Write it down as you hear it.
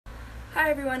Hi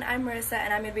everyone, I'm Marisa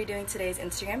and I'm going to be doing today's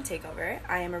Instagram takeover.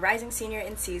 I am a rising senior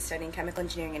in C studying chemical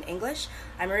engineering and English.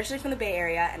 I'm originally from the Bay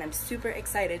Area and I'm super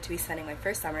excited to be spending my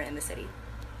first summer in the city.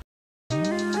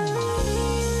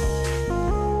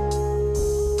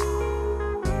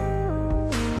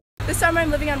 This summer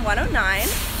I'm living on 109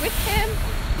 with him.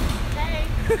 Hey!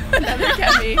 Another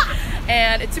Kemi.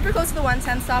 And it's super close to the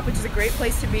 110 stop, which is a great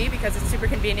place to be because it's super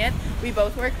convenient. We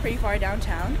both work pretty far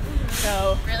downtown.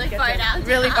 So really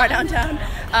far downtown.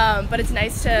 But it's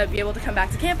nice to be able to come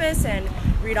back to campus and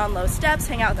read on low steps,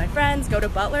 hang out with my friends, go to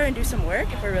Butler and do some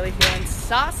work if we're really feeling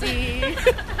saucy.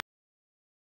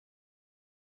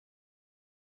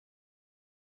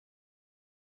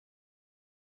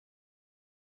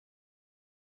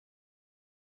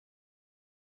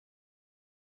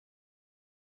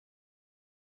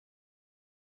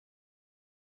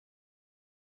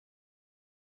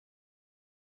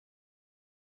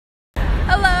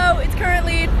 Hello, it's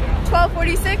currently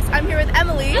 12:46. I'm here with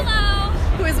Emily. Hello.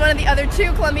 Who is one of the other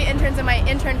two Columbia interns in my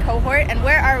intern cohort. And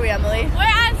where are we, Emily? We're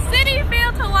at Citi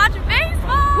Field to watch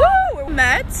baseball. Woo! We're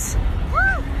Mets.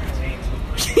 Woo!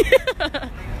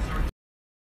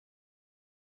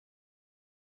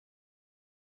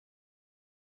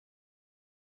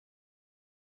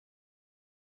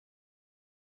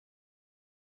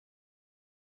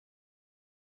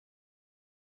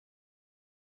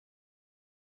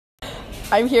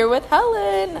 I'm here with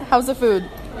Helen. How's the food?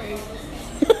 Great.